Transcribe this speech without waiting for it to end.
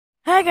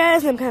Hi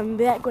guys, I'm coming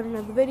back with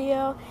another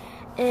video,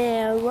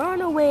 and we're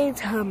on our way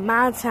to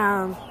my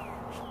town,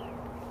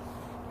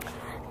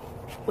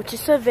 which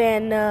is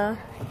Savannah,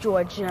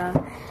 Georgia,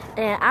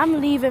 and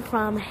I'm leaving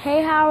from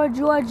Hayhara,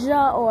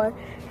 Georgia, or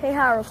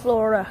Hayhara,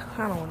 Florida,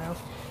 I don't know,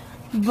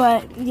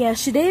 but yeah,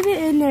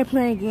 Shadavia in there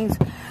playing games.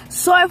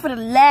 Sorry for the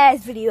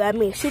last video I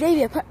made.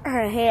 Shadavia put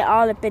her head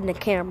all up in the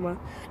camera.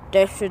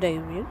 That's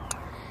Shadavia.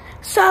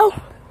 So,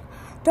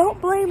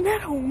 don't blame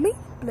that on me,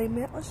 blame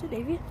that on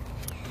Shadavia.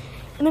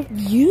 And if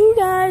you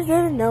guys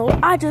didn't know,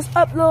 I just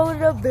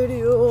uploaded a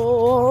video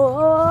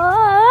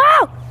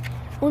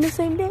on the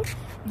same day,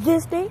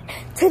 this day,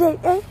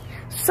 today.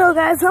 So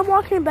guys, I'm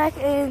walking back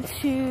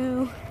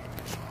into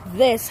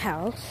this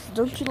house.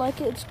 Don't you like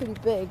it? It's pretty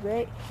big,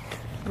 right?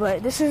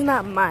 But this is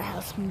not my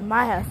house.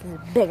 My house is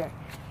bigger.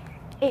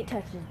 8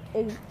 touches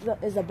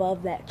is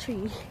above that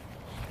tree.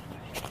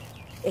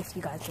 If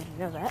you guys didn't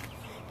know that.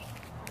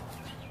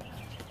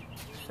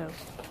 So,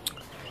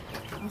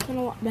 I'm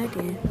gonna walk back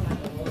in.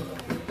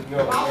 Hey,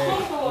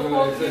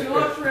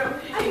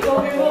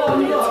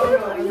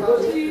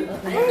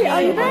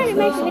 are you ready to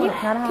make a video?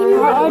 Can you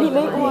already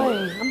make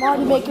one? I'm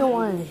already making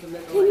one.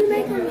 Can you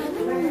make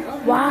another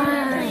one?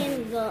 Why?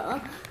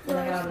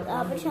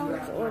 The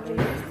challenge or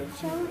gymnastic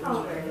challenge?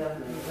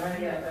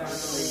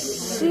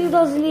 She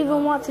doesn't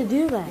even want to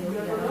do that.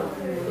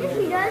 Yes,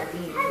 she does.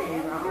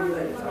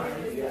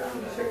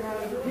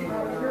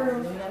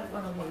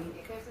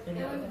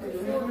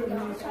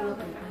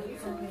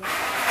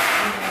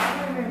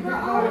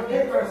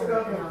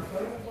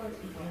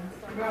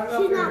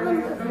 She's not going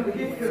to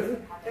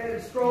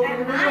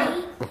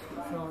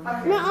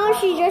No,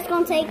 she's just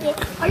going to take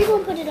it. Are you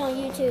going to put it on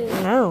YouTube?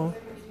 No.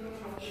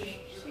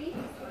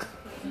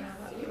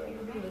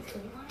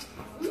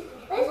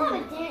 Let's have a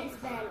dance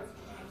battle.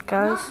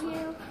 Guys,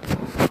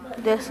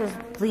 this is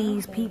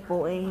these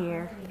people in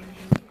here.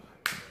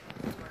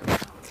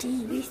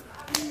 Jeez.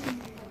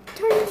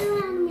 Turn it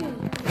around me.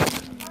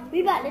 We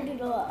about to do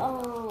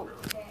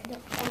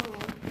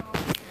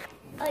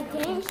a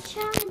dance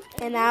challenge.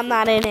 And I'm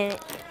not in it.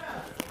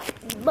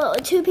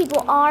 But 2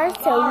 people are,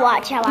 so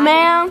watch how I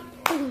Ma'am.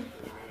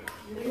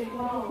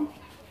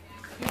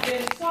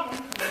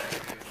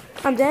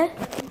 I'm dead?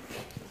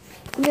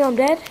 You mean I'm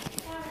dead?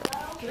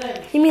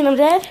 You mean I'm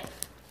dead?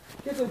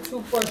 Get your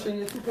toothbrush and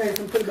your toothpaste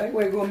and put it back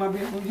where it go in my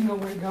bedroom. You know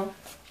where it go.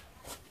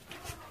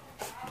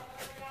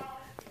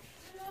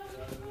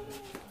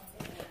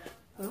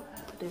 Well,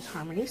 there's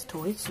Harmony's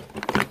toys.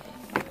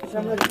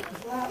 Somebody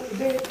slide with the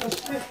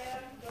bed.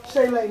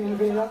 Shay laying in the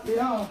bed. I'll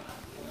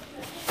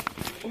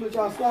let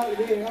y'all slide with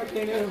the bed. I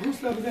can't hear who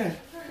slept with that?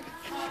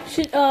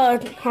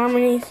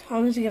 Harmony's.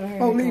 I'm just gonna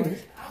hurt. Oh, leave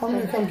it.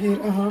 Harmony, come get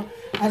it.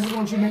 I just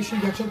want you to make sure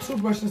you got your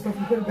toothbrush and stuff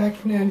and put it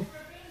back in there.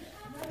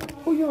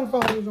 Who you on the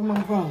phone with? I'm on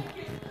the phone.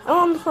 I'm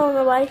on the phone,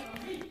 nobody.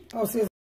 Oh, see.